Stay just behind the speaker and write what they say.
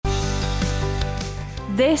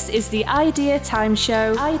This is the Idea Time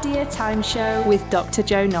Show with Dr.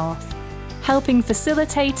 Joe North, helping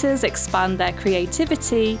facilitators expand their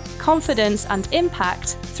creativity, confidence and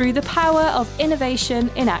impact through the power of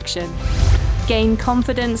innovation in action. Gain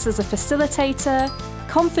confidence as a facilitator,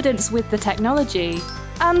 confidence with the technology,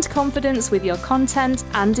 and confidence with your content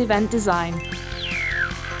and event design.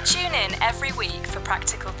 Tune in every week for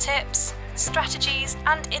practical tips, strategies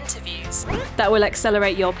and interviews that will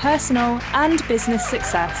accelerate your personal and business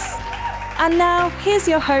success. And now, here's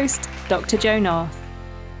your host, Dr. Joe North.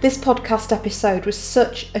 This podcast episode was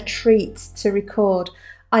such a treat to record.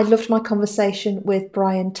 I loved my conversation with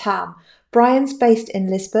Brian Tam. Brian's based in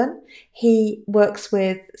Lisbon. He works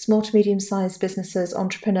with small to medium-sized businesses,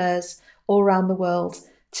 entrepreneurs all around the world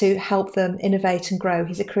to help them innovate and grow.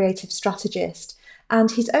 He's a creative strategist. And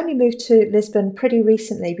he's only moved to Lisbon pretty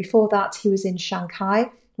recently. Before that, he was in Shanghai,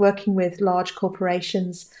 working with large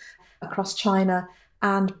corporations across China.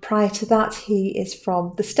 And prior to that, he is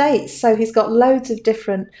from the States. So he's got loads of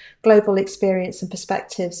different global experience and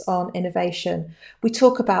perspectives on innovation. We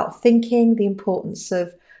talk about thinking, the importance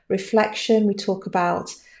of reflection. We talk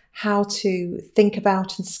about how to think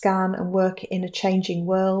about and scan and work in a changing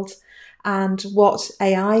world, and what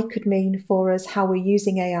AI could mean for us, how we're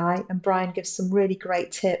using AI. And Brian gives some really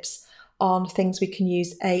great tips on things we can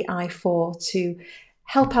use AI for to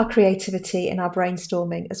help our creativity and our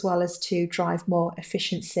brainstorming, as well as to drive more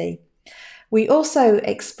efficiency. We also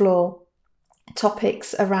explore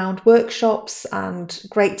topics around workshops and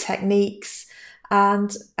great techniques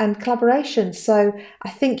and collaboration. So I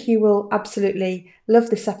think you will absolutely love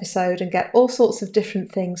this episode and get all sorts of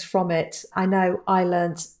different things from it. I know I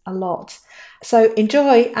learned a lot. So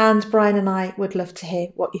enjoy, and Brian and I would love to hear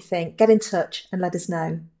what you think. Get in touch and let us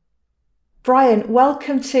know. Brian,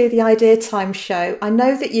 welcome to the Idea Time Show. I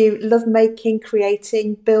know that you love making,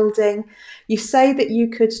 creating, building. You say that you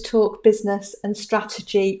could talk business and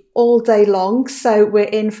strategy all day long, so we're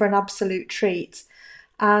in for an absolute treat.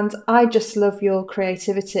 And I just love your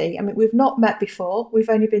creativity. I mean, we've not met before. We've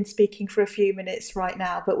only been speaking for a few minutes right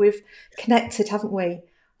now, but we've connected, haven't we,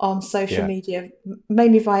 on social media,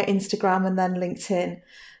 mainly via Instagram and then LinkedIn.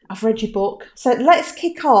 I've read your book. So let's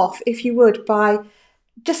kick off, if you would, by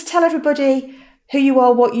just tell everybody who you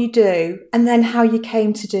are, what you do, and then how you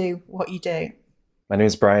came to do what you do. My name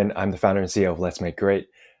is Brian. I'm the founder and CEO of Let's Make Great.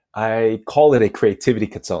 I call it a creativity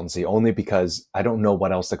consultancy only because I don't know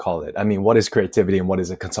what else to call it. I mean, what is creativity and what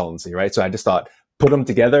is a consultancy, right? So I just thought, put them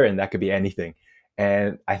together and that could be anything.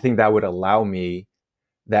 And I think that would allow me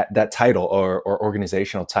that title or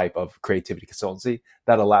organizational type of creativity consultancy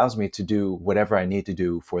that allows me to do whatever I need to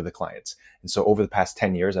do for the clients. And so over the past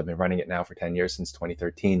 10 years, I've been running it now for 10 years, since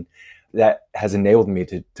 2013, that has enabled me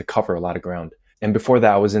to cover a lot of ground. And before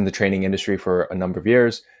that, I was in the training industry for a number of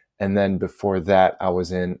years. And then before that, I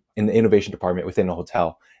was in the innovation department within a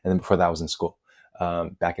hotel. And then before that, I was in school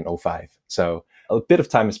back in 2005. So a bit of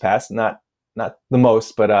time has passed, not the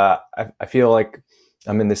most, but I feel like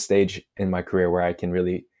I'm in this stage in my career where I can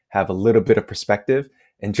really have a little bit of perspective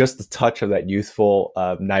and just a touch of that youthful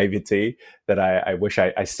naivety that I wish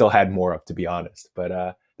I still had more of, to be honest.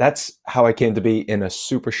 But that's how I came to be in a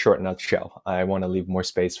super short nutshell. I want to leave more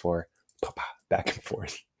space for back and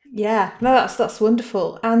forth. Yeah, no, that's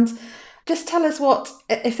wonderful. And just tell us what,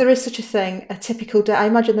 if there is such a thing, a typical day. I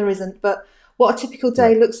imagine there isn't, but what a typical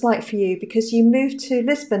day looks like for you, because you moved to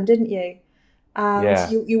Lisbon, didn't you?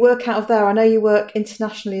 And you work out of there. I know you work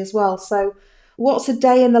internationally as well. So what's a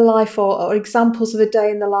day in the life, or examples of a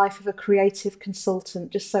day in the life of a creative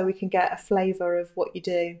consultant, just so we can get a flavour of what you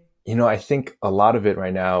do? You know, I think a lot of it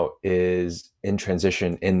right now is in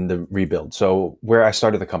transition in the rebuild. So where I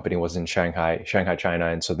started the company was in Shanghai, China.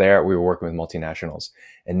 And so there we were working with multinationals.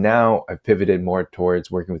 And now I've pivoted more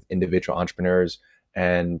towards working with individual entrepreneurs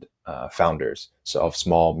and founders, so of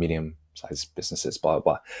small, medium-sized businesses, blah, blah,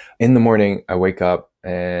 blah. In the morning, I wake up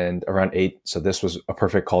and around 8. So this was a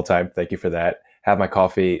perfect call time. Thank you for that. Have my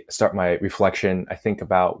coffee, start my reflection. I think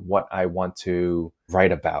about what I want to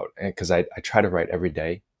write about, because I try to write every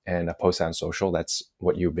day. And I post on social. That's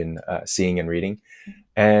what you've been seeing and reading.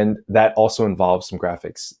 And that also involves some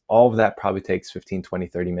graphics. All of that probably takes 15, 20,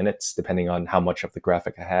 30 minutes, depending on how much of the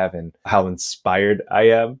graphic I have and how inspired I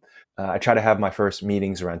am. I try to have my first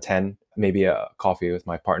meetings around 10, maybe a coffee with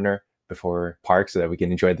my partner before park so that we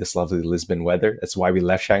can enjoy this lovely Lisbon weather. That's why we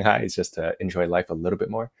left Shanghai, is just to enjoy life a little bit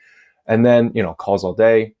more. And then, calls all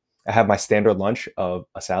day. I have my standard lunch of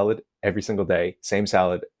a salad every single day, same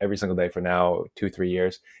salad every single day for now 2-3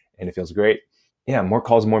 years, and it feels great. Yeah, more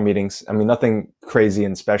calls, more meetings. I mean, nothing crazy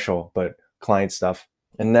and special, but client stuff.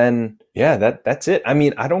 And then, yeah, that's it. I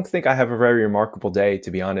mean, I don't think I have a very remarkable day,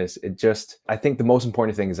 to be honest. I think the most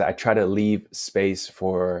important thing is that I try to leave space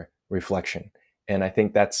for reflection. And I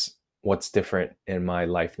think that's what's different in my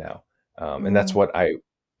life now. And that's Mm. what I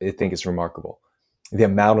think is remarkable. The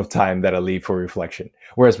amount of time that I leave for reflection.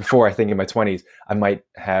 Whereas before, I think in my 20s, I might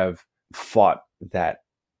have fought that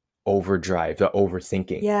overdrive, the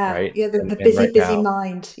overthinking, Yeah, right? yeah, the And busy, right busy now,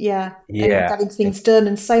 mind. Yeah, and yeah. getting And things done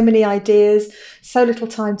and so many ideas, so little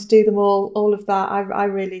time to do them all of that. I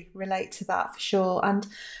really relate to that for sure. And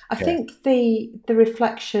I yeah, think the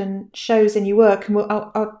reflection shows in your work, and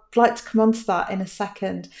I'd like to come on to that in a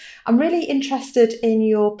second. I'm really interested in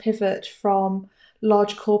your pivot from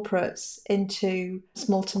large corporates into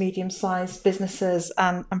small to medium sized businesses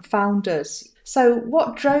and founders. So,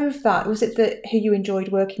 what drove that? Was it that who you enjoyed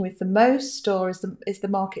working with the most, or is the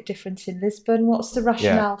market different in Lisbon? What's the yeah.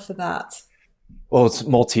 rationale for that? Well, it's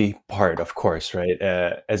multi-part, of course, right?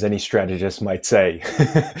 As any strategist might say.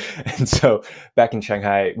 And so back in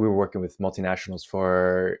Shanghai, we were working with multinationals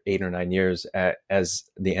for 8 or 9 years as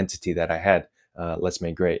the entity that I had, Let's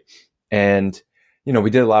Make Great. And, we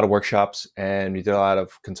did a lot of workshops and we did a lot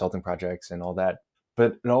of consulting projects and all that.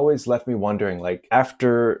 But it always left me wondering, like,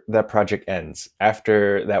 after that project ends,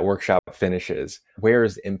 after that workshop finishes, where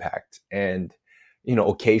is the impact? And,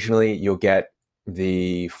 occasionally you'll get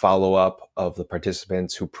the follow up of the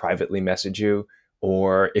participants who privately message you,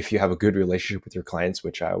 or if you have a good relationship with your clients,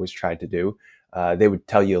 which I always tried to do, they would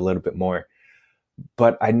tell you a little bit more.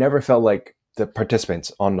 But I never felt like the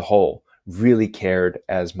participants on the whole really cared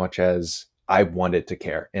as much as I wanted to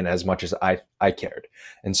care and as much as I cared.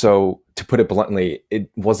 And so, to put it bluntly,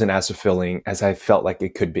 it wasn't as fulfilling as I felt like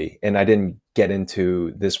it could be. And I didn't get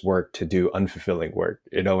into this work to do unfulfilling work.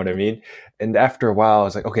 You know what I mean? And after a while, I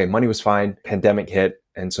was like, okay, money was fine. Pandemic hit.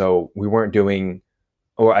 And so we weren't doing,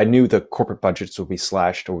 or I knew the corporate budgets would be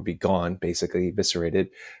slashed or would be gone, basically eviscerated,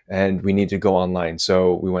 and we needed to go online.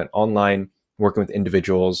 So we went online, working with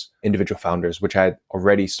individual founders, which I had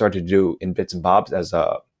already started to do in bits and bobs as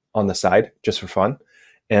on the side, just for fun.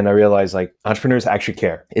 And I realized, like, entrepreneurs actually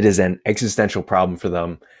care. It is an existential problem for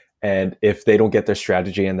them. And if they don't get their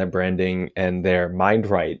strategy and their branding and their mind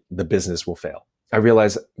right, the business will fail. I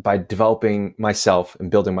realized by developing myself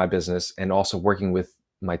and building my business and also working with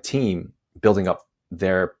my team, building up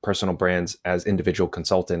their personal brands as individual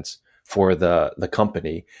consultants for the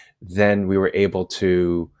company, then we were able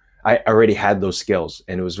to. I already had those skills,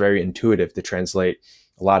 and it was very intuitive to translate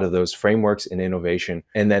a lot of those frameworks and innovation,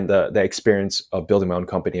 and then the experience of building my own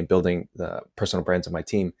company and building the personal brands of my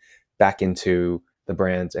team back into the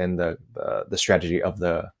brands and the strategy of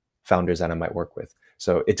the founders that I might work with.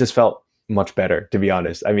 So it just felt much better, to be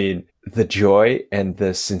honest. I mean, the joy and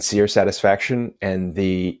the sincere satisfaction and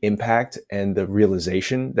the impact and the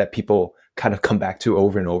realization that people kind of come back to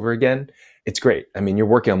over and over again, it's great. I mean, you're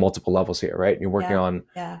working on multiple levels here, right? You're working Yeah, on,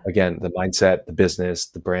 yeah. again, the mindset, the business,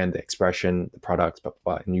 the brand, the expression, the products, blah,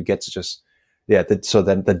 blah, blah. And you get to just, yeah. So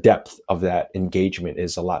then the depth of that engagement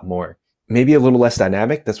is a lot more, maybe a little less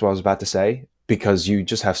dynamic. That's what I was about to say, because you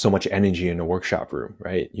just have so much energy in a workshop room,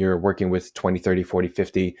 right? You're working with 20, 30, 40,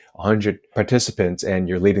 50, 100 participants and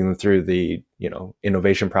you're leading them through the,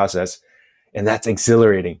 innovation process. And that's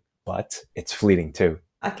exhilarating, but it's fleeting too.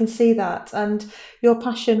 I can see that. And your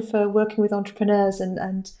passion for working with entrepreneurs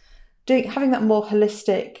and doing having that more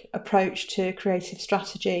holistic approach to creative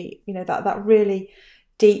strategy, that really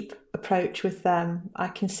deep approach with them, I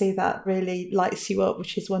can see that really lights you up,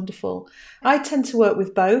 which is wonderful. I tend to work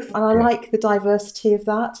with both and I Yeah. like the diversity of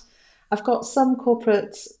that. I've got some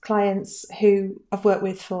corporate clients who I've worked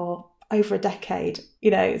with for over a decade,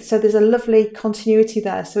 so there's a lovely continuity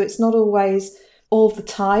there. So it's not always all the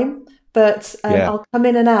time, but Yeah. I'll come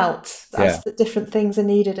in and out Yeah. as the different things are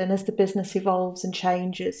needed and as the business evolves and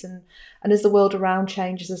changes and as the world around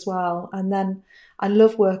changes as well. And then I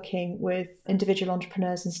love working with individual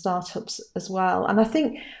entrepreneurs and startups as well. And I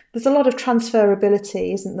think there's a lot of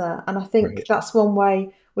transferability, isn't there? And I think Right. that's one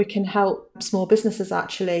way we can help small businesses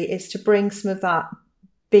actually is to bring some of that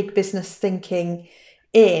big business thinking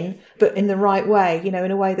in, but in the right way, in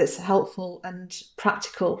a way that's helpful and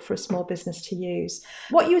practical for a small business to use.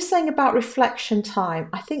 What you were saying about reflection time,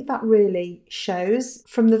 I think that really shows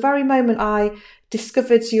from the very moment I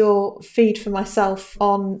discovered your feed for myself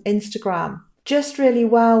on Instagram, just really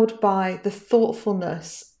wowed by the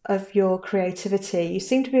thoughtfulness of your creativity. You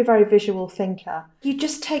seem to be a very visual thinker. You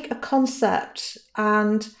just take a concept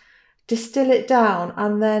and distill it down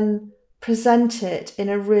and then present it in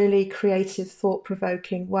a really creative, thought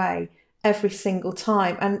provoking way every single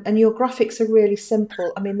time. And your graphics are really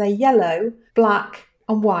simple. I mean, they're yellow, black,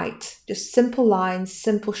 and white, just simple lines,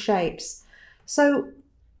 simple shapes. So,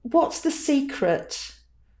 what's the secret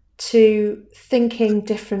to thinking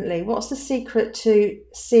differently? What's the secret to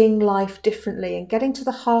seeing life differently and getting to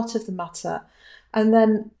the heart of the matter? And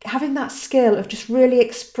then having that skill of just really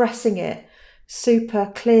expressing it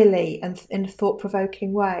super clearly and in a thought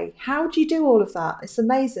provoking way. How do you do all of that? It's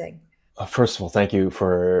amazing. First of all, thank you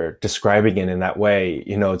for describing it in that way.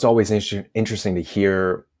 It's always interesting to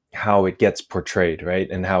hear how it gets portrayed, right?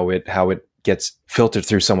 And how it gets filtered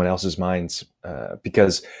through someone else's minds.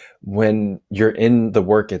 Because when you're in the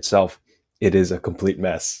work itself, it is a complete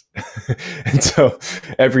mess. And so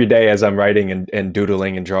every day as I'm writing and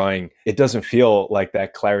doodling and drawing, it doesn't feel like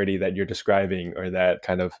that clarity that you're describing or that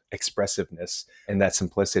kind of expressiveness and that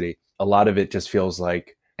simplicity. A lot of it just feels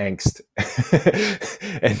like angst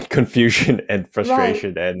and confusion and Right.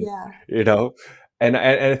 frustration and Yeah. you know and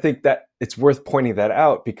I think that it's worth pointing that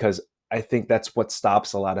out because I think that's what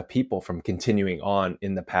stops a lot of people from continuing on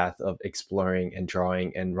in the path of exploring and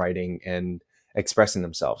drawing and writing and expressing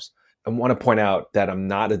themselves. I want to point out that I'm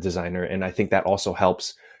not a designer, and I think that also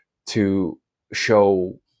helps to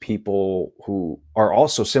show people who are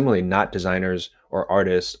also similarly not designers or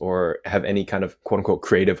artists or have any kind of quote unquote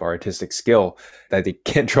creative or artistic skill that they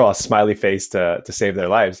can't draw a smiley face to save their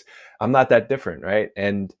lives. I'm not that different, right?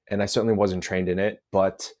 And I certainly wasn't trained in it,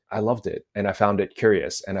 but I loved it and I found it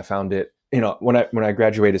curious and I found it, when I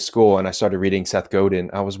graduated school and I started reading Seth Godin,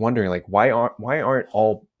 I was wondering like why aren't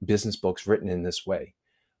all business books written in this way?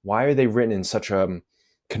 Why are they written in such a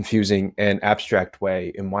confusing and abstract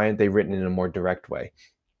way, and why aren't they written in a more direct way?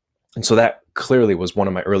 And so that clearly was one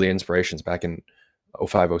of my early inspirations back in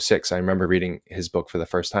 '05, '06. I remember reading his book for the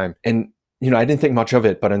first time. And, I didn't think much of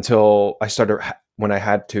it, but until when I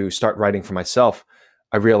had to start writing for myself,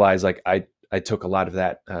 I realized like I took a lot of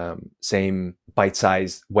that same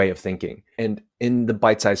bite-sized way of thinking. And in the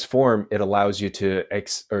bite-sized form, it allows you to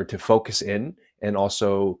focus in and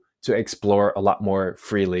also to explore a lot more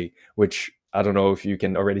freely, which I don't know if you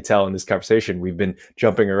can already tell in this conversation. We've been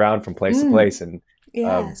jumping around from place to Mm. place, and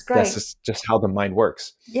Yeah, it's that's great. just how the mind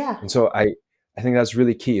works. Yeah. And so I think that's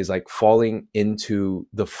really key is like falling into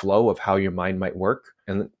the flow of how your mind might work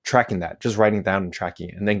and tracking that, just writing down and tracking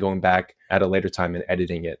it, and then going back at a later time and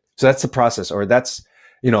editing it. So that's the process, or that's,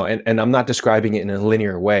 and I'm not describing it in a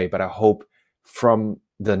linear way, but I hope from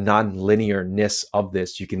the non-linearness of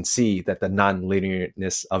this, you can see that the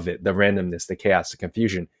non-linearness of it, the randomness, the chaos, the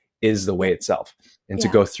confusion is the Yeah. way itself. And to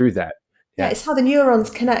Yeah. go through that. Yeah, Yeah. it's how the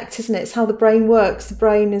neurons connect, isn't it? It's how the brain works. The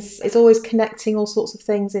brain is always connecting all sorts of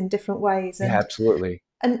things in different ways. Yeah, absolutely.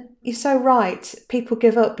 And you're so right. People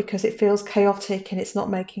give up because it feels chaotic and it's not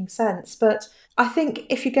making sense. But I think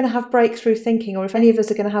if you're going to have breakthrough thinking, or if any of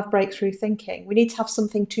us are going to have breakthrough thinking, we need to have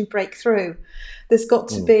something to break through. There's got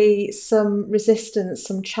to Mm. be some resistance,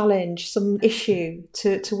 some challenge, some issue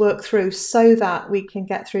to work through so that we can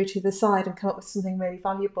get through to the side and come up with something really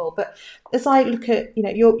valuable. But as I look at,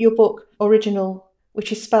 your book, Original,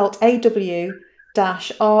 which is spelt AW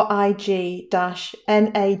dash RIG dash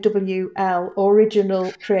NAWL,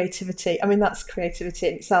 original creativity. I mean, that's creativity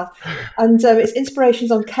in itself. And it's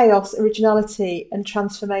inspirations on chaos, originality, and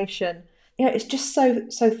transformation. It's just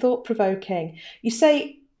so thought provoking. You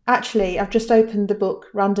say, actually, I've just opened the book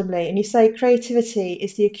randomly, and you say creativity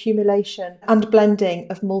is the accumulation and blending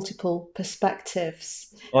of multiple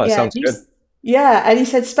perspectives. Oh, that Yeah, sounds good. yeah, and he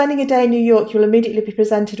said, spending a day in New York, you'll immediately be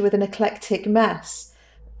presented with an eclectic mess.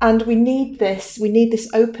 And we need this. We need this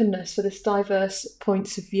openness for this diverse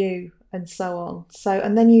points of view and so on. So,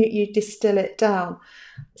 and then you distill it down.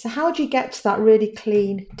 So, how do you get to that really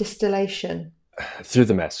clean distillation? Through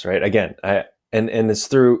the mess, right? Again, and it's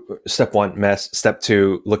through step one, mess, step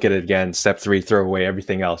two, look at it again, step three, throw away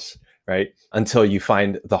everything else, right? Until you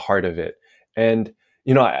find the heart of it. And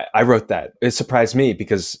I wrote that. It surprised me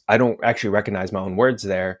because I don't actually recognize my own words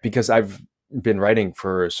there because I've been writing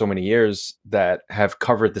for so many years that have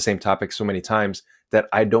covered the same topic so many times that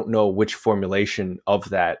I don't know which formulation of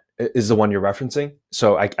that is the one you're referencing.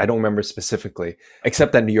 So I don't remember specifically,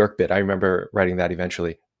 except that New York bit. I remember writing that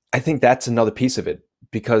eventually. I think that's another piece of it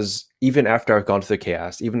because even after I've gone through the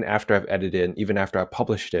chaos, even after I've edited, even after I've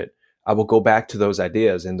published it, I will go back to those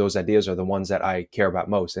ideas, and those ideas are the ones that I care about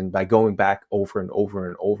most. And by going back over and over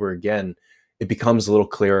and over again, it becomes a little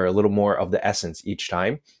clearer, a little more of the essence each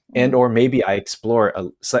time. And Mm. or maybe I explore a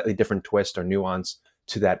slightly different twist or nuance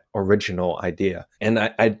to that original idea. And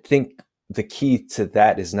I think the key to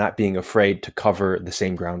that is not being afraid to cover the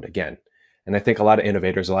same ground again. And I think a lot of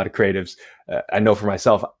innovators, a lot of creatives, I know for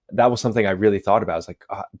myself, that was something I really thought about. I was like,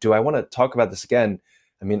 do I want to talk about this again?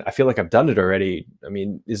 I mean, I feel like I've done it already. I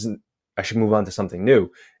mean, isn't I should move on to something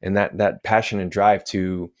new? And that passion and drive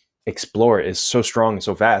to explore is so strong and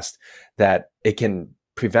so vast that it can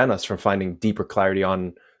prevent us from finding deeper clarity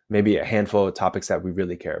on maybe a handful of topics that we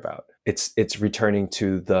really care about. It's returning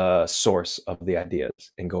to the source of the ideas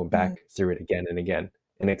and going back through it again and again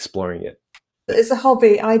and exploring it. As a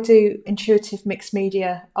hobby, I do intuitive mixed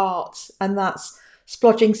media art, and that's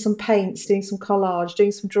splodging some paints, doing some collage,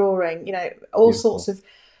 doing some drawing, all sorts Beautiful.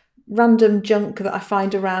 of random junk that I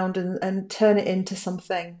find around and turn it into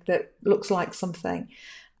something that looks like something.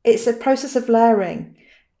 It's a process of layering.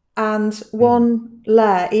 And Mm. one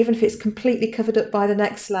layer, even if it's completely covered up by the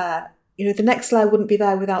next layer, the next layer wouldn't be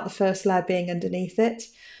there without the first layer being underneath it.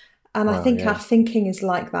 And I Wow, think our yeah. thinking is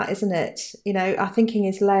like that, isn't it? Our thinking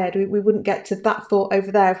is layered. We wouldn't get to that thought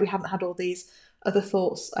over there if we hadn't had all these other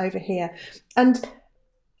thoughts over here. And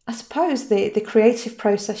I suppose the creative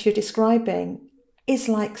process you're describing is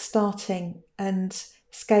like starting and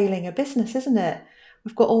scaling a business, isn't it?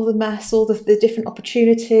 We've got all the mess, all the different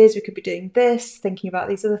opportunities. We could be doing this, thinking about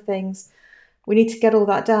these other things. We need to get all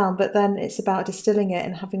that down, but then it's about distilling it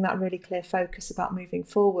and having that really clear focus about moving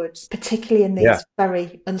forward, particularly in Yeah. these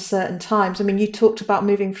very uncertain times. I mean, you talked about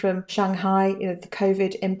moving from Shanghai, the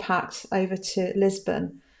COVID impact, over to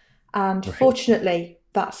Lisbon. And Right. fortunately,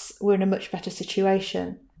 we're in a much better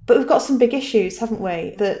situation. But we've got some big issues, haven't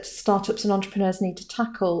we, that startups and entrepreneurs need to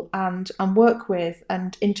tackle and work with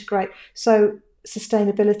and integrate. So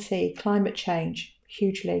sustainability, climate change,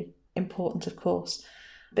 hugely important, of course.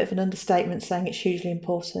 A bit of an understatement saying it's hugely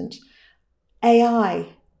important. AI,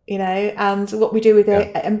 and what we do with Yeah.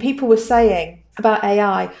 it. And people were saying about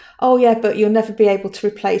AI, oh yeah, but you'll never be able to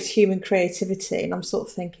replace human creativity. And I'm sort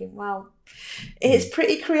of thinking, well, it's Mm.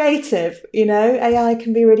 pretty creative, AI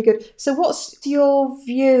can be really good. So what's your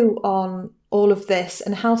view on all of this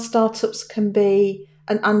and how startups can be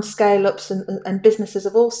and scale ups and businesses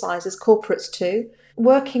of all sizes, corporates too,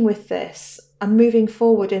 working with this and moving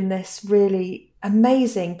forward in this really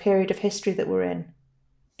amazing period of history that we're in?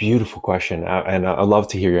 Beautiful question. And I'd love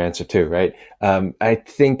to hear your answer too, right? I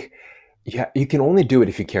think you can only do it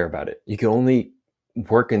if you care about it. You can only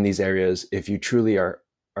work in these areas if you truly are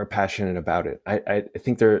passionate about it. I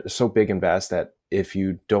think they're so big and vast that if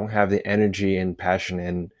you don't have the energy and passion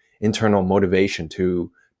and internal motivation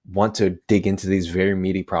to want to dig into these very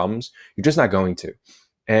meaty problems, you're just not going to.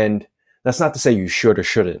 And that's not to say you should or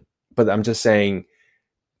shouldn't, but I'm just saying,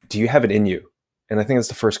 do you have it in you? And I think that's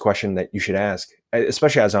the first question that you should ask,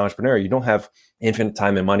 especially as an entrepreneur. You don't have infinite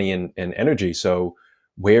time and money and energy. So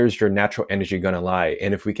where's your natural energy going to lie?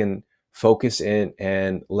 And if we can focus in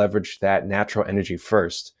and leverage that natural energy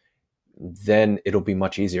first, then it'll be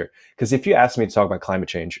much easier. Because if you ask me to talk about climate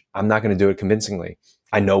change, I'm not going to do it convincingly.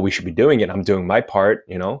 I know we should be doing it. I'm doing my part,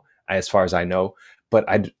 as far as I know, but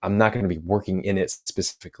I'm not going to be working in it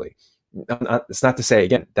specifically. It's not to say,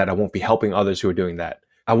 again, that I won't be helping others who are doing that.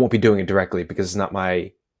 I won't be doing it directly because it's not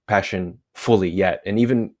my passion fully yet. And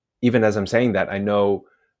even as I'm saying that, I know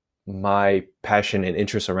my passion and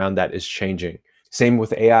interest around that is changing. Same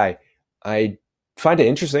with AI. I find it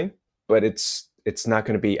interesting, but it's not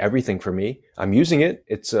going to be everything for me. I'm using it.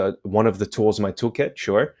 It's one of the tools in my toolkit,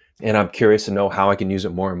 sure, and I'm curious to know how I can use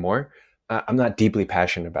it more and more. I'm not deeply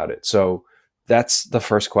passionate about it, so that's the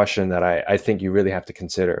first question that I think you really have to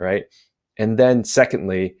consider, right? And then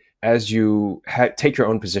secondly, as you take your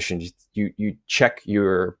own position, you check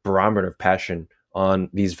your barometer of passion on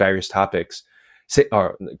these various topics. Say,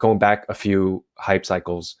 or going back a few hype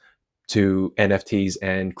cycles to NFTs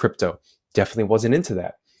and crypto, definitely wasn't into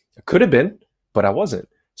that. I could have been, but I wasn't.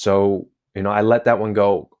 So I let that one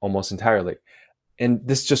go almost entirely. And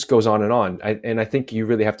this just goes on and on. And I think you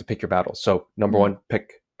really have to pick your battles. So number Mm.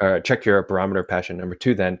 one, check your barometer of passion. Number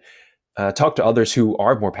two, then talk to others who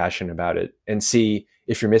are more passionate about it and see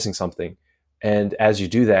if you're missing something. And as you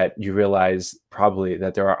do that, you realize probably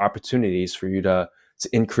that there are opportunities for you to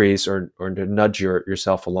increase or to nudge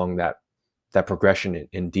yourself along that progression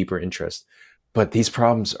in deeper interest. But these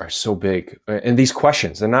problems are so big, and these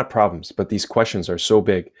questions, they're not problems, but these questions are so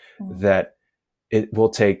big Mm. that it will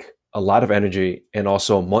take a lot of energy and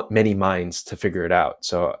also many minds to figure it out.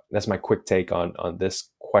 So that's my quick take on this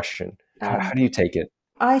question. How Um, do you take it?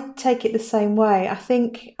 I take it the same way. I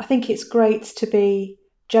think it's great to be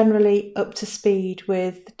generally up to speed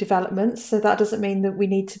with developments. So that doesn't mean that we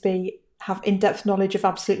need to be have in-depth knowledge of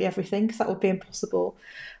absolutely everything, because that would be impossible.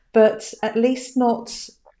 But at least not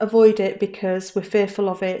avoid it because we're fearful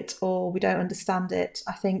of it or we don't understand it.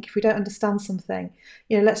 I think if we don't understand something,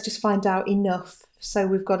 let's just find out enough so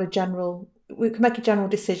we can make a general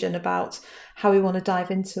decision about how we want to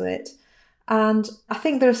dive into it. And I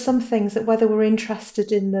think there are some things that whether we're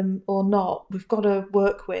interested in them or not, we've got to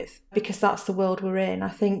work with because that's the world we're in. I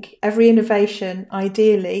think every innovation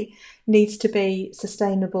ideally needs to be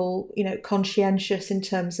sustainable, conscientious in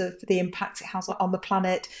terms of the impact it has on the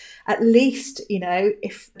planet. At least,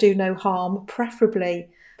 if do no harm, preferably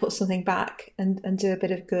put something back and do a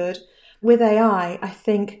bit of good. With AI, I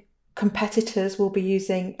think competitors will be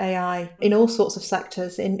using AI in all sorts of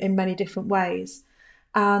sectors in many different ways.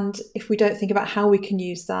 And if we don't think about how we can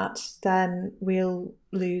use that, then we'll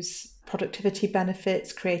lose productivity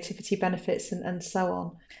benefits, creativity benefits, and so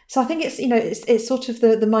on. So I think it's sort of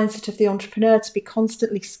the mindset of the entrepreneur to be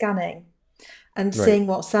constantly scanning and Right. seeing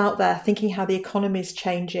what's out there, thinking how the economy is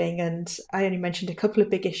changing. And I only mentioned a couple of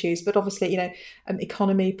big issues, but obviously,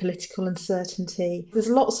 economy, political uncertainty. There's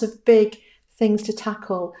lots of big things to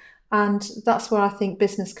tackle. And that's where I think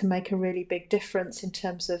business can make a really big difference in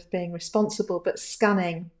terms of being responsible, but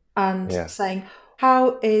scanning and Yeah. saying,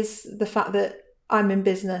 how is the fact that I'm in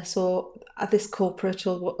business or at this corporate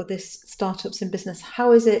or this startup's in business,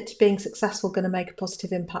 how is it being successful going to make a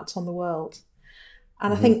positive impact on the world?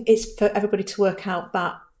 And I Hmm. think it's for everybody to work out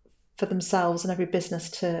that for themselves and every business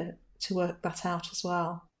to work that out as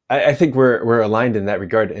well. I think we're aligned in that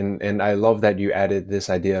regard, and I love that you added this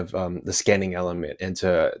idea of the scanning element and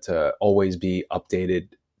to always be updated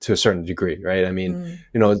to a certain degree, right? I mean,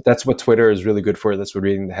 Mm. that's what Twitter is really good for. That's what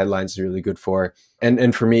reading the headlines is really good for.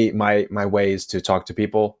 And for me, my way is to talk to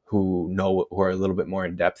people who are a little bit more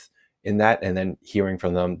in depth in that, and then hearing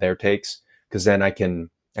from them their takes, because then I can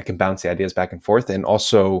bounce the ideas back and forth, and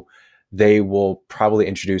also they will probably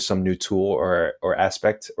introduce some new tool or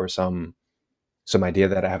aspect or some idea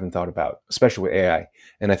that I haven't thought about, especially with AI.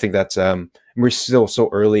 And I think that's we're still so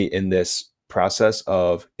early in this process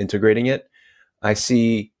of integrating it. I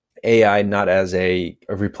see AI not as a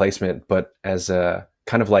replacement, but as a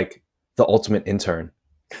kind of like the ultimate intern.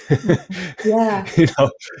 Yeah. you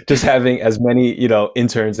know, just having as many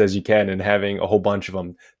interns as you can and having a whole bunch of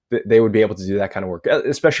them, they would be able to do that kind of work,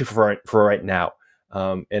 especially for right now.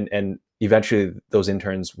 And eventually, those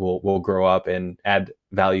interns will grow up and add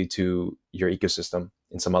value to your ecosystem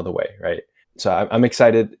in some other way, right? So I'm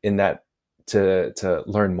excited in that to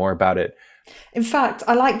learn more about it. In fact,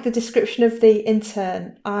 I like the description of the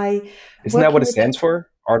intern. Isn't that what Working it with stands for?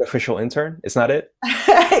 Artificial intern? It's not it?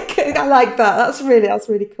 I like that. That's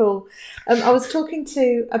really cool. I was talking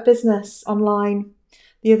to a business online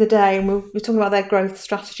the other day, and we were talking about their growth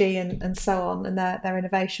strategy and so on, and their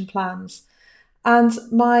innovation plans. And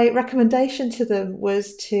my recommendation to them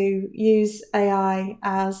was to use AI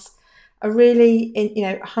as a really,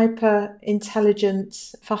 hyper intelligent,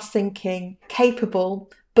 fast thinking,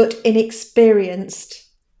 capable, but inexperienced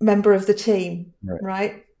member of the team, Right.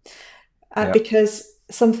 right? Yeah. Because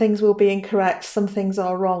some things will be incorrect, some things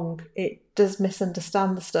are wrong. It does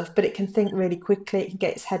misunderstand the stuff, but it can think really quickly. It can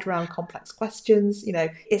get its head around complex questions.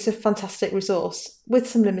 It's a fantastic resource with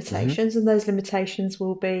some Hmm. limitations, and those limitations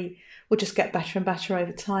will just get better and better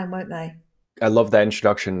over time, won't they? I love that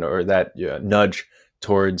introduction or that nudge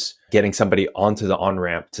towards getting somebody onto the on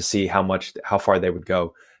ramp to see how far they would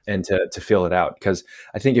go and to feel it out. Because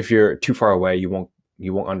I think if you're too far away, you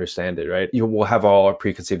won't understand it, right? You will have all our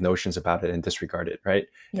preconceived notions about it and disregard it, right?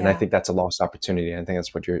 And I Yeah. think that's a lost opportunity. I think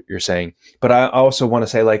that's what you're saying. But I also want to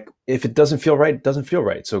say, like, if it doesn't feel right, it doesn't feel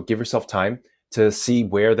right. So give yourself time to see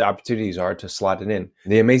where the opportunities are to slot it in.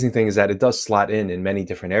 The amazing thing is that it does slot in many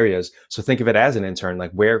different areas. So think of it as an intern,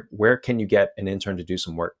 like where can you get an intern to do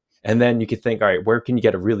some work? And then you could think, all right, where can you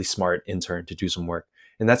get a really smart intern to do some work?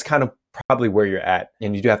 And that's kind of probably where you're at.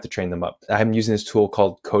 And you do have to train them up. I'm using this tool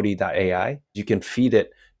called Cody.ai. You can feed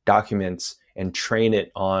it documents and train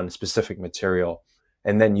it on specific material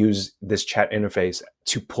and then use this chat interface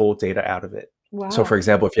to pull data out of it. So for Wow.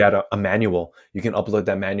 example, if you had a manual, you can upload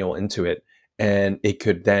that manual into it, and it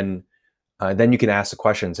could then you can ask the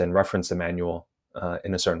questions and reference the manual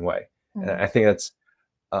in a certain way. And Mm. I think that's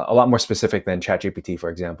a lot more specific than ChatGPT, for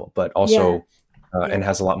example, but Yeah. also Yeah. and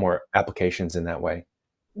has a lot more applications in that way.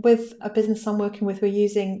 With a business I'm working with, we're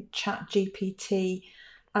using ChatGPT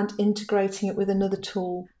and integrating it with another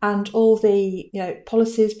tool. And all the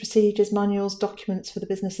policies, procedures, manuals, documents for the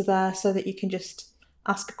business are there so that you can just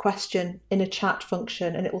ask a question in a chat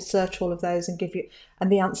function and it will search all of those and give you,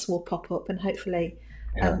 and the answer will pop up and hopefully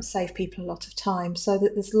Yeah. save people a lot of time. So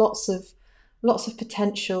that there's lots of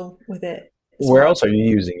potential with it as Where well. else are you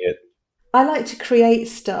using it? I like to create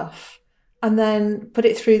stuff and then put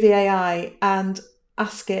it through the AI and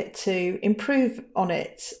ask it to improve on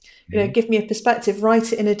it. Mhm. Give me a perspective,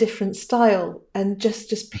 write it in a different style, and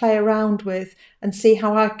just play around with and see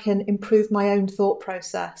how I can improve my own thought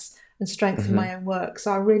process and strengthen Mhm. my own work.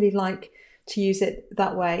 So I really like to use it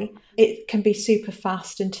that way. It can be super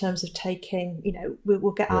fast in terms of taking,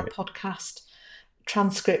 we'll get our Right. podcast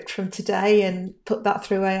transcript from today and put that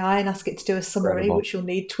through AI and ask it to do a summary, Incredible. which will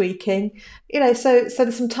need tweaking. So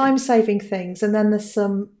there's some time saving things, and then there's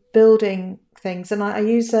some building things. And I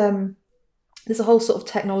use there's a whole sort of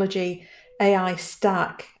technology AI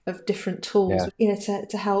stack of different tools, Yeah.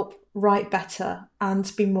 to help write better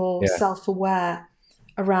and be more Yeah. self-aware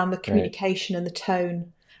around the Right. communication and the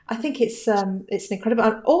tone. I think it's an incredible.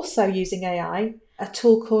 I'm also using AI, a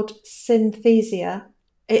tool called Synthesia.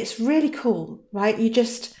 It's really cool, right? You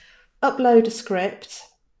just upload a script,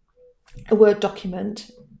 a Word document,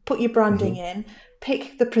 put your branding Hmm. in,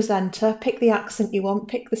 pick the presenter, pick the accent you want,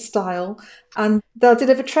 pick the style, and they'll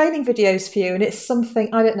deliver training videos for you. And it's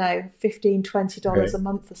something, I don't know, $15-20 Right. a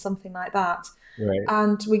month or something like that. Right.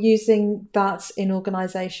 And we're using that in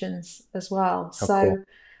organizations as well. How cool. So,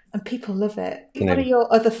 and people love it. What are Fascinating.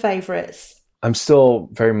 your other favorites? I'm still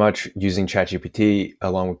very much using ChatGPT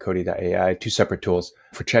along with Cody.ai, two separate tools.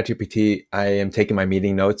 For ChatGPT, I am taking my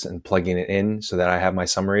meeting notes and plugging it in so that I have my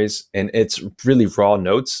summaries. And it's really raw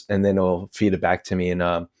notes, and then it'll feed it back to me in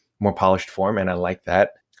a more polished form. And I like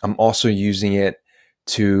that. I'm also using it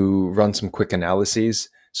to run some quick analyses.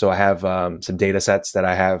 So I have some data sets that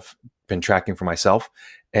I have been tracking for myself,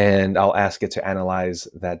 and I'll ask it to analyze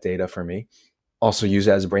that data for me. Also use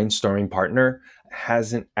it as a brainstorming partner.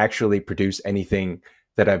 Hasn't actually produced anything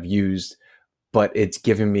that I've used, but it's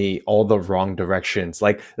given me all the wrong directions.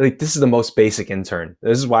 Like this is the most basic intern.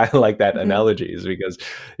 This is why I like that Mm-hmm. analogy, is because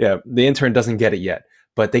yeah, the intern doesn't get it yet,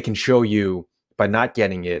 but they can show you by not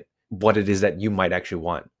getting it what it is that you might actually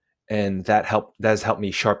want. And that has helped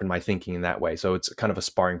me sharpen my thinking in that way. So it's kind of a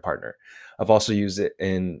sparring partner. I've also used it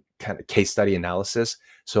in kind of case study analysis.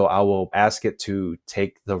 So I will ask it to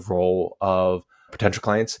take the role of potential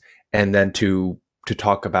clients and then to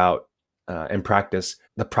talk about and practice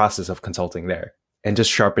the process of consulting there, and just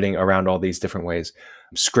sharpening around all these different ways.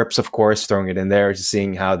 Scripts, of course, throwing it in there,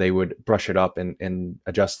 seeing how they would brush it up and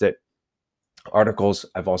adjust it. Articles,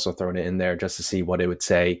 I've also thrown it in there just to see what it would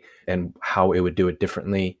say and how it would do it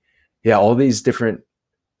differently. Yeah, all these different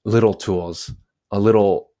little tools,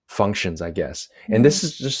 little functions, I guess. And Mm. this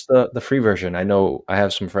is just the free version. I know I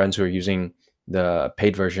have some friends who are using the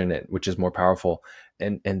paid version, which is more powerful,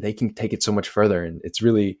 and they can take it so much further. And it's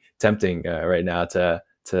really tempting right now to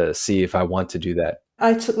see if I want to do that.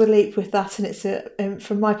 I took the leap with that, and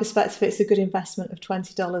from my perspective, it's a good investment of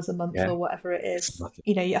 $20 a month Yeah, or whatever it it's is.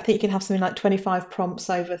 nothing. I think you can have something like 25 prompts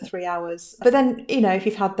over 3 hours. But then, if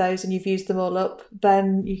you've had those and you've used them all up,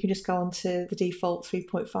 then you can just go on to the default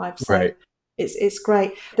 3.5. So Right. it's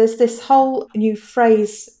great. There's this whole new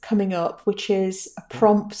phrase coming up, which is a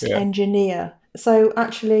prompt Yeah. engineer. So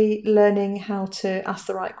actually learning how to ask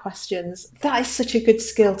the right questions. That is such a good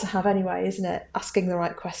skill to have anyway, isn't it? Asking the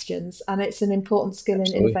right questions. And it's an important skill in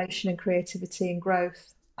Absolutely. innovation and creativity and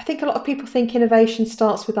growth. I think a lot of people think innovation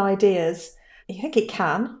starts with ideas. I think it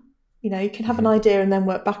can. You can have an Hmm. idea and then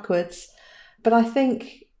work backwards. But I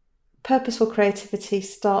think purposeful creativity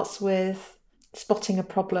starts with spotting a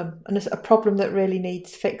problem, and a problem that really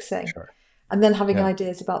needs fixing, Sure. and then having Yeah.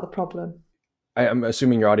 ideas about the problem. I'm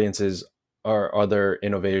assuming your audiences are other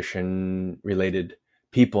innovation related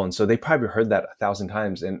people. And so they probably heard that 1,000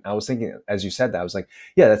 times. And I was thinking, as you said that, I was like,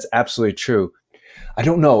 yeah, that's absolutely true. I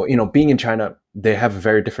don't know, being in China, they have a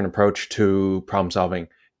very different approach to problem solving.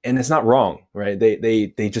 And it's not wrong, right?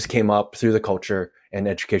 They just came up through the culture and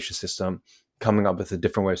education system, coming up with a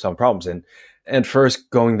different way of solving problems. And first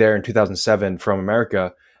going there in 2007 from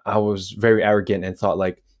America, I was very arrogant and thought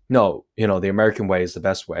like, no, the American way is the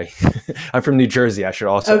best way. I'm from New Jersey, I should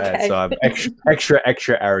also add, so Okay. I'm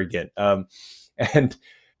extra arrogant. And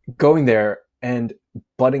going there and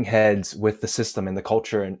butting heads with the system and the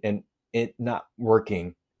culture, and it not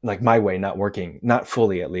working, like my way not working, not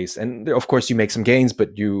fully at least. And of course you make some gains,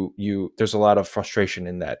 but you there's a lot of frustration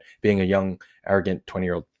in that, being a young arrogant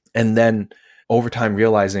 20-year-old. And then over time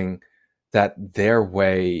realizing that their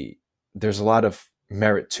way, there's a lot of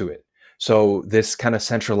merit to it. So this kind of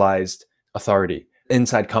centralized authority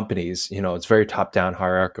inside companies, it's very top down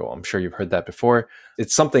hierarchical. I'm sure you've heard that before.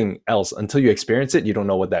 It's something else. Until you experience it, you don't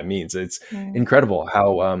know what that means. It's Mm. incredible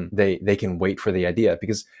how they can wait for the idea,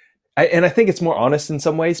 because I think it's more honest in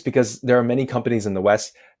some ways, because there are many companies in the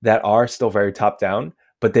West that are still very top down,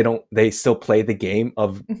 but they still play the game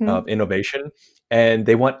of Mhm. innovation, and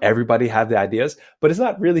they want everybody to have the ideas, but it's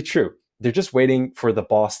not really true. They're just waiting for the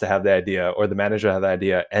boss to have the idea or the manager to have the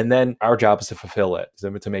idea, and then our job is to fulfill it,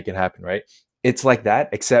 to make it happen, right? It's like that,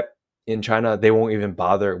 except in China, they won't even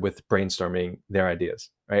bother with brainstorming their ideas,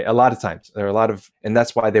 right? A lot of times, there are a lot of, and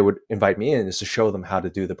that's why they would invite me in, is to show them how to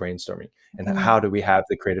do the brainstorming and how do we have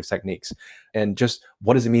the creative techniques, and just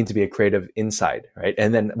what does it mean to be a creative inside, right?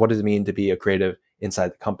 And then what does it mean to be a creative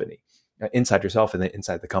inside the company, inside yourself and then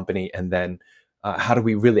inside the company, and then how do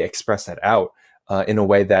we really express that out in a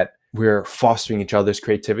way that we're fostering each other's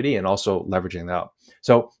creativity and also leveraging that out.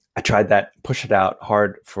 So I tried that, push it out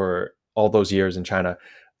hard for all those years in China.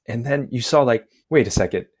 And then you saw like, wait a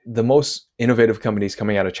second, the most innovative companies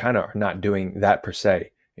coming out of China are not doing that per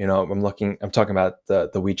se. I'm talking about the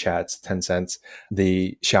WeChats, Tencents,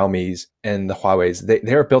 the Xiaomi's, and the Huawei's.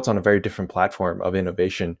 They're built on a very different platform of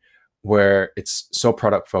innovation where it's so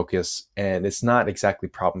product focused and it's not exactly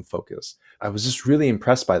problem focused. I was just really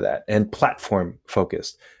impressed by that, and platform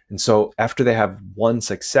focused. And so after they have one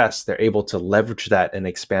success, they're able to leverage that and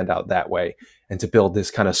expand out that way, and to build this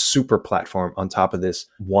kind of super platform on top of this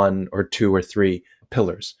one or two or three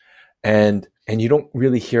pillars. And you don't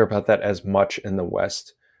really hear about that as much in the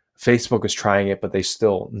West. Facebook is trying it, but they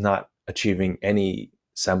still not achieving any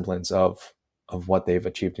semblance of what they've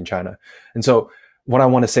achieved in China. And so what I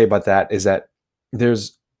want to say about that is that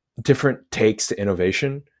there's different takes to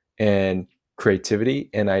innovation and creativity,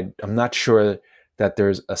 and I'm not sure that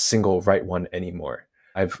there's a single right one anymore.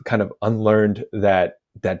 I've kind of unlearned that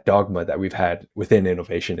dogma that we've had within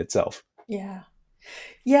innovation itself. Yeah.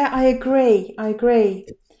 Yeah, I agree. I agree.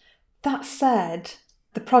 That said,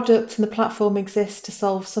 the product and the platform exists to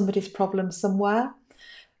solve somebody's problem somewhere.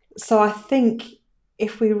 So I think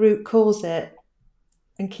if we root cause it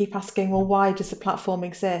and keep asking, well, why does the platform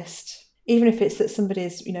exist? Even if it's that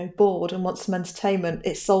somebody's, bored and wants some entertainment,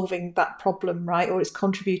 it's solving that problem, right? Or it's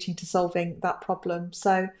contributing to solving that problem.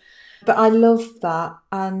 So, but I love that.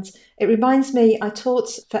 And it reminds me, I taught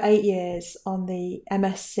for 8 years on the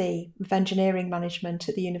MSc of Engineering Management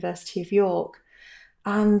at the University of York,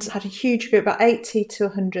 and had a huge group, about 80 to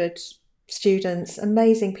 100 students,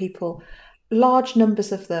 amazing people. Large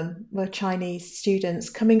numbers of them were Chinese students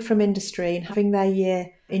coming from industry and having their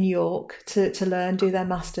year in York to learn, do their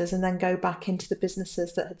masters, and then go back into the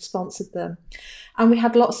businesses that had sponsored them. And we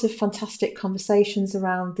had lots of fantastic conversations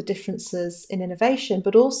around the differences in innovation,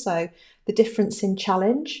 but also the difference in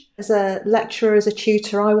challenge. As a lecturer, as a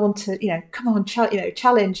tutor, I want to, come on,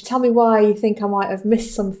 challenge. Tell me why you think I might have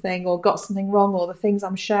missed something or got something wrong, or the things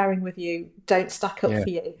I'm sharing with you don't stack up for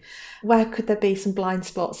you. Where could there be some blind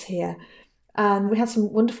spots here? And we had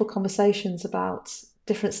some wonderful conversations about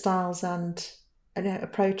different styles and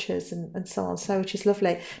approaches and so on, so which is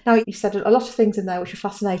lovely. Now, you said a lot of things in there which are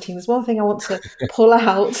fascinating. There's one thing I want to pull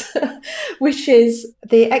out, which is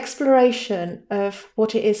the exploration of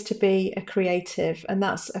what it is to be a creative, and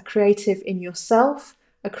that's a creative in yourself,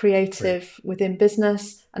 a creative within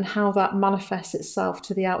business, and how that manifests itself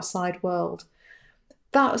to the outside world.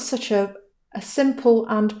 That's such a simple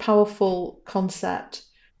and powerful concept.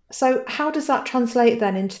 So how does that translate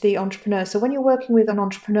then into the entrepreneur? So when you're working with an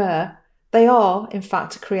entrepreneur, they are, in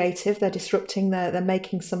fact, a creative. They're disrupting. They're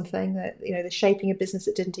making something. They're shaping a business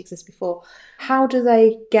that didn't exist before. How do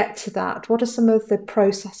they get to that? What are some of the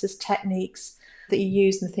processes, techniques that you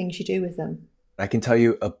use, and the things you do with them? I can tell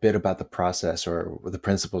you a bit about the process or the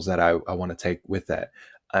principles that I want to take with that.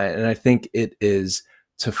 And I think it is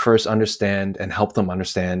to first understand and help them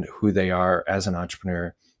understand who they are as an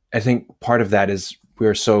entrepreneur. I think part of that is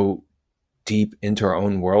we're so deep into our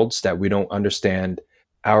own worlds that we don't understand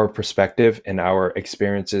our perspective, and our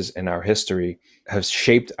experiences and our history have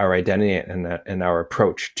shaped our identity and our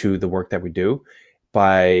approach to the work that we do.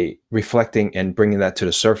 By reflecting and bringing that to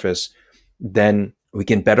the surface, then we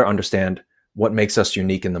can better understand what makes us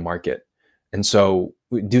unique in the market. And so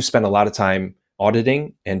we do spend a lot of time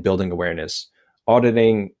auditing and building awareness.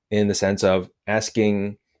 Auditing in the sense of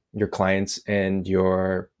asking your clients and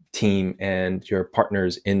your team and your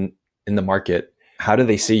partners in the market, how do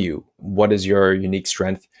they see you? What is your unique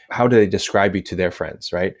strength? How do they describe you to their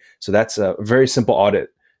friends, right? So that's a very simple audit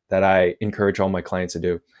that I encourage all my clients to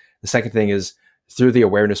do. The second thing is, through the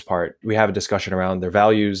awareness part, we have a discussion around their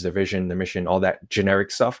values, their vision, their mission, all that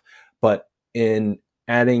generic stuff. But in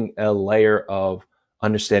adding a layer of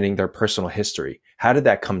understanding their personal history, how did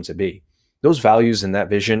that come to be? Those values and that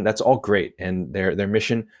vision, that's all great. And their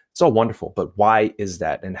mission, it's all wonderful. But why is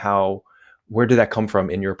that? And where did that come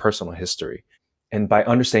from in your personal history? And by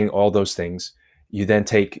understanding all those things, you then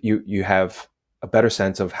you have a better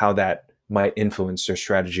sense of how that might influence your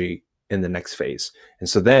strategy in the next phase. And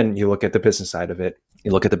so then you look at the business side of it,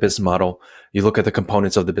 you look at the business model, you look at the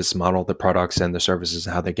components of the business model, the products and the services,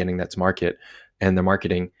 and how they're getting that to market and the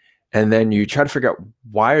marketing. And then you try to figure out,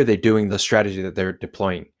 why are they doing the strategy that they're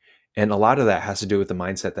deploying? And a lot of that has to do with the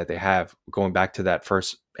mindset that they have, going back to that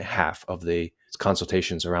first half of the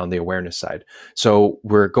consultations around the awareness side. So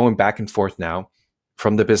we're going back and forth now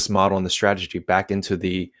from the business model and the strategy back into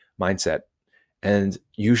the mindset. And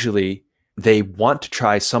usually they want to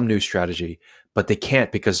try some new strategy, but they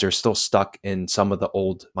can't because they're still stuck in some of the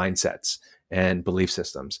old mindsets and belief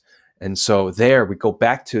systems. And so there we go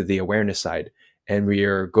back to the awareness side, and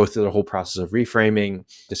go through the whole process of reframing,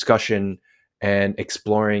 discussion, and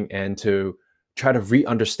exploring, and to try to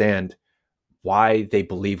re-understand why they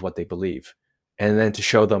believe what they believe. And then to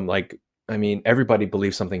show them, like, I mean, everybody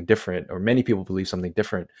believes something different, or many people believe something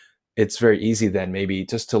different. It's very easy then maybe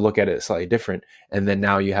just to look at it slightly different. And then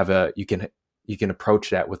now you can approach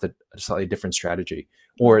that with a slightly different strategy,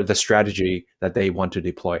 or the strategy that they want to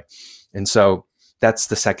deploy. And so that's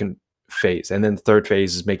the second phase. And then the third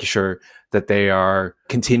phase is making sure that they are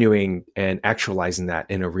continuing and actualizing that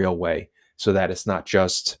in a real way, so that it's not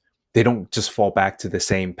just, they don't just fall back to the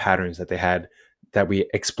same patterns that they had, that we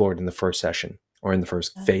explored in the first session or in the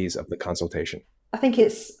first phase of the consultation. I think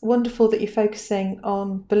it's wonderful that you're focusing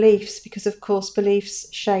on beliefs, because of course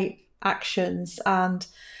beliefs shape actions, and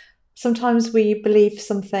sometimes we believe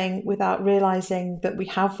something without realizing that we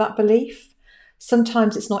have that belief.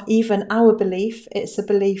 Sometimes it's not even our belief, it's a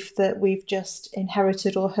belief that we've just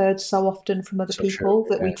inherited or heard so often from other So true. people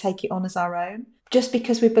that we take it on as our own. Just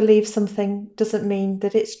because we believe something doesn't mean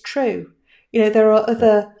that it's true. There are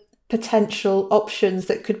other potential options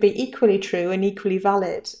that could be equally true and equally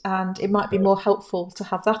valid, and it might be more helpful to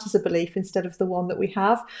have that as a belief instead of the one that we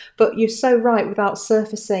have. But you're so right, without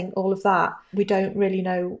surfacing all of that, we don't really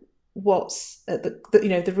know what's at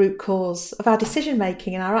the root cause of our decision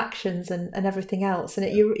making and our actions and everything else. And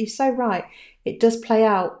you're so right, it does play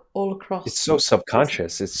out all across. It's so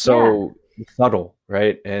subconscious, it's so subtle,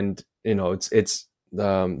 right? And it's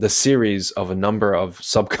the series of a number of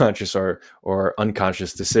subconscious or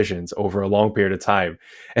unconscious decisions over a long period of time,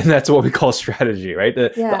 and that's what we call strategy, right?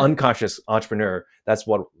 The unconscious entrepreneur, that's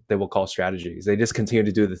what they will call strategies. They just continue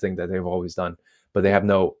to do the thing that they've always done, but they have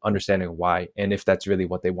no understanding of why and if that's really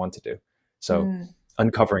what they want to do. So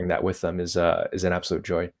uncovering that with them is an absolute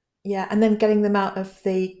joy. Yeah, and then getting them out of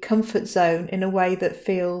the comfort zone in a way that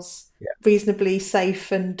feels reasonably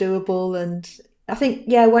safe and doable. And I think,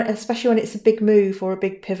 especially when it's a big move or a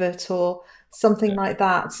big pivot or something like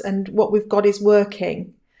that, and what we've got is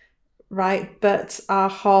working, right? But our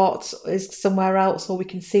heart is somewhere else, or we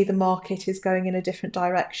can see the market is going in a different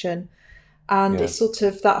direction. And it's sort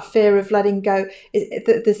of that fear of letting go.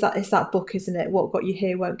 It's that book, isn't it? What got you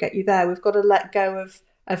here won't get you there. We've got to let go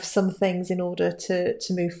of some things in order to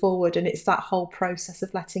move forward. And it's that whole process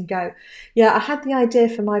of letting go. Yeah, I had the idea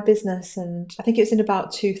for my business, and I think it was in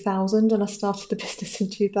about 2000, and I started the business in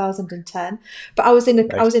 2010. But I was in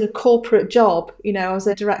a corporate job. I was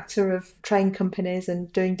a director of train companies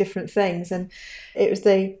and doing different things. And it was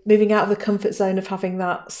the moving out of the comfort zone of having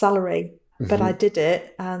that salary. But I did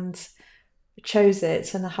it and chose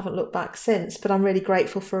it, and I haven't looked back since. But I'm really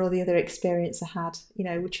grateful for all the other experience I had,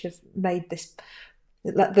 which have made this,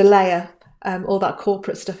 the layer, all that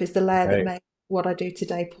corporate stuff is the layer that made what I do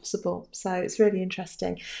today possible. So it's really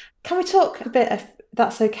interesting. Can we talk a bit, if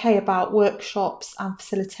that's okay, about workshops and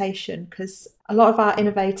facilitation? Because a lot of our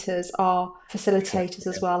innovators are facilitators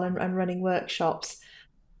as well, and running workshops.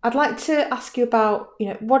 I'd like to ask you about,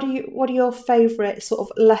 what are your favourite sort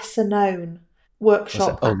of lesser known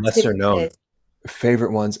workshop activities? Lesser known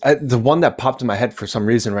favorite ones. The one that popped in my head for some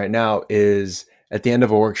reason right now is at the end of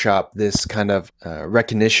a workshop, this kind of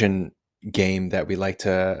recognition game that we like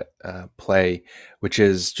to play, which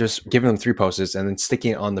is just giving them 3 post-its and then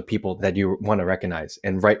sticking it on the people that you want to recognize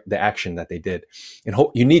and write the action that they did. And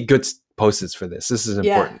you need good post-its for this. This is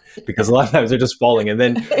important because a lot of times they're just falling, and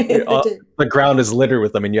then the ground is littered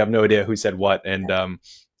with them, and you have no idea who said what and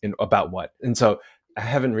about what. And so I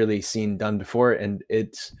haven't really seen done before, and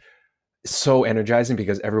it's so energizing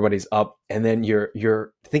because everybody's up, and then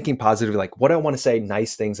you're thinking positively, like, what do I want to say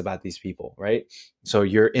nice things about these people, right? So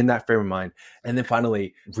you're in that frame of mind, and then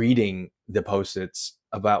finally reading the post-its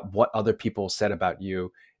about what other people said about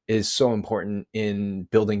you is so important in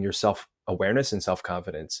building your self-awareness and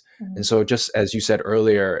self-confidence. And so just as you said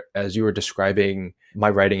earlier, as you were describing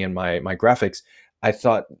my writing and my graphics, I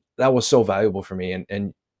thought that was so valuable for me,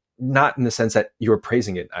 and not in the sense that you were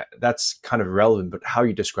praising it. That's kind of irrelevant, but how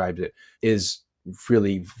you described it is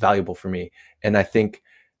really valuable for me. And I think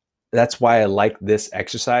that's why I like this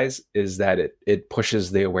exercise, is that it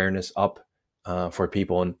pushes the awareness up for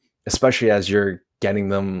people. And especially as you're getting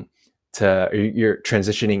them you're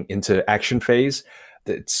transitioning into action phase,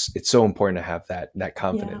 it's so important to have that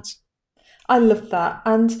confidence. I love that.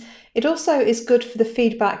 And it also is good for the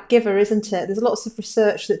feedback giver, isn't it? There's lots of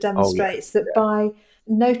research that Oh yeah, demonstrates that yeah, by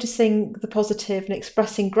noticing the positive and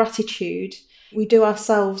expressing gratitude, we do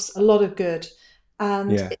ourselves a lot of good.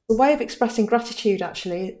 And yeah. it's a way of expressing gratitude,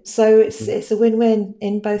 actually. So Mhm. it's a win-win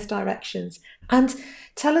in both directions. And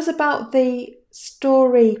tell us about the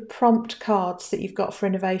story prompt cards that you've got for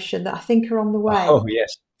innovation that I think are on the way. Oh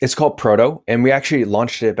yes, it's called Proto, and we actually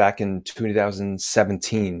launched it back in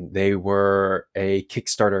 2017. They were a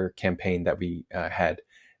Kickstarter campaign that we had.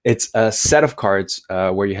 It's a set of cards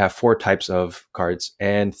where you have four types of cards,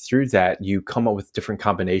 and through that you come up with different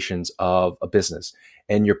combinations of a business,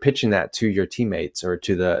 and you're pitching that to your teammates or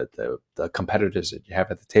to the competitors that you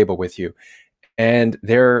have at the table with you, and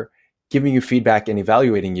they're giving you feedback and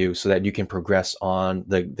evaluating you so that you can progress on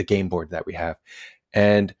the game board that we have.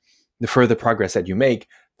 And the further progress that you make,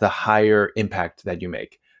 the higher impact that you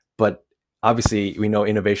make. But obviously, we know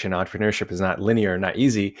innovation and entrepreneurship is not linear, not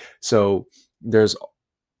easy. So there's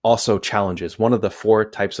also challenges. One of the four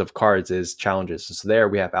types of cards is challenges. So there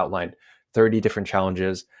we have outlined 30 different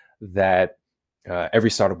challenges that every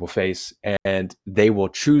startup will face, and they will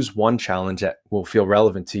choose one challenge that will feel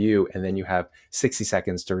relevant to you, and then you have 60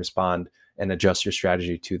 seconds to respond and adjust your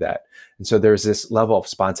strategy to that. And so there's this level of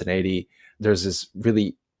spontaneity. There's this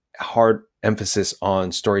really hard emphasis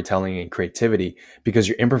on storytelling and creativity because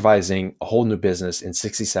you're improvising a whole new business in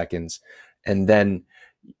 60 seconds, and then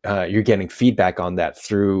you're getting feedback on that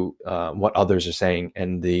through what others are saying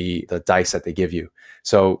and the dice that they give you.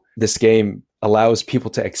 So this game allows people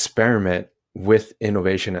to experiment with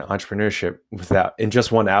innovation and entrepreneurship without in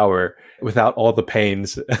just 1 hour without all the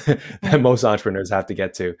pains that most entrepreneurs have to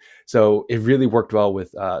get to. So it really worked well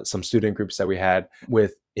with some student groups that we had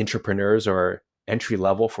with entrepreneurs or entry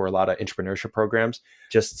level for a lot of entrepreneurship programs,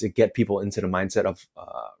 just to get people into the mindset of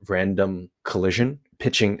random collision,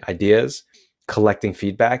 pitching ideas, collecting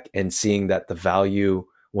feedback, and seeing that the value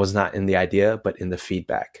was not in the idea, but in the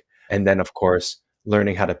feedback. And then, of course,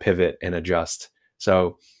 learning how to pivot and adjust.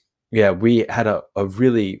 So, yeah, we had a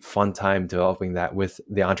really fun time developing that with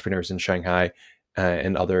the entrepreneurs in Shanghai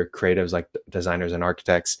and other creatives like designers and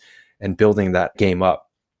architects and building that game up.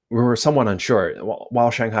 We were somewhat unsure. While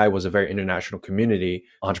Shanghai was a very international community,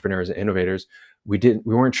 entrepreneurs and innovators, we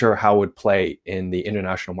weren't sure how it would play in the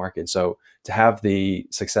international market. So to have the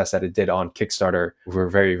success that it did on Kickstarter, we're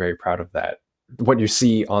very, very proud of that. What you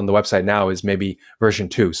see on the website now is maybe version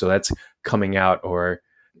 2. So that's coming out, or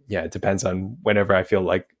yeah, it depends on whenever I feel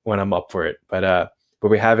like when I'm up for it. But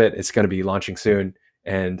we have it. It's going to be launching soon,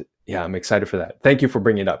 and yeah, I'm excited for that. Thank you for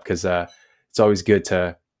bringing it up because it's always good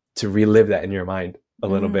to relive that in your mind a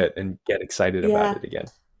little Mm, bit and get excited about yeah. it again.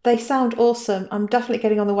 They sound awesome. I'm definitely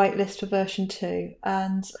getting on the wait list for version 2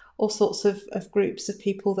 and all sorts of groups of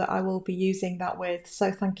people that I will be using that with.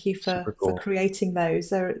 So thank you Super for cool. creating those.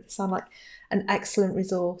 They sound like an excellent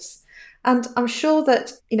resource. And I'm sure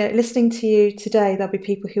that, listening to you today, there'll be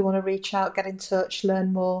people who want to reach out, get in touch,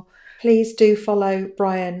 learn more. Please do follow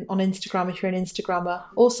Brian on Instagram if you're an Instagrammer.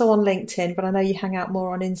 Also on LinkedIn, but I know you hang out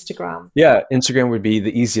more on Instagram. Yeah, Instagram would be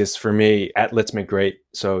the easiest for me at Let's Make Great.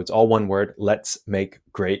 So it's all one word, Let's Make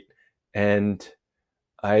Great. And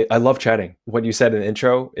I love chatting. What you said in the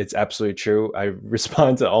intro, it's absolutely true. I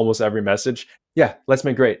respond to almost every message. Yeah, Let's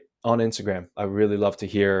Make Great on Instagram. I really love to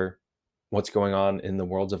hear what's going on in the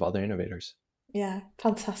worlds of other innovators. Yeah,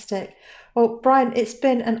 fantastic. Well, Brian, it's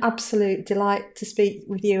been an absolute delight to speak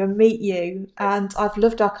with you and meet you. And I've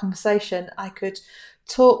loved our conversation. I could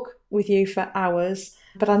talk with you for hours,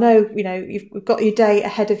 but I know, we've got your day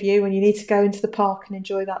ahead of you and you need to go into the park and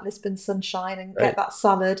enjoy that Lisbon sunshine and get Right. that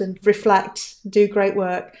salad and reflect, do great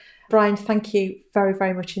work. Brian, thank you very,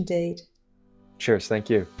 very much indeed. Cheers. Thank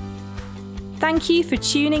you. Thank you for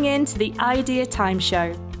tuning in to the Idea Time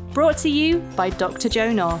Show, brought to you by Dr.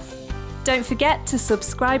 Joe North. Don't forget to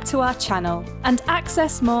subscribe to our channel and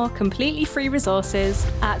access more completely free resources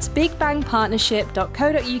at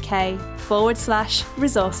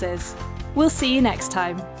bigbangpartnership.co.uk/resources. We'll see you next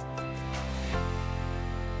time.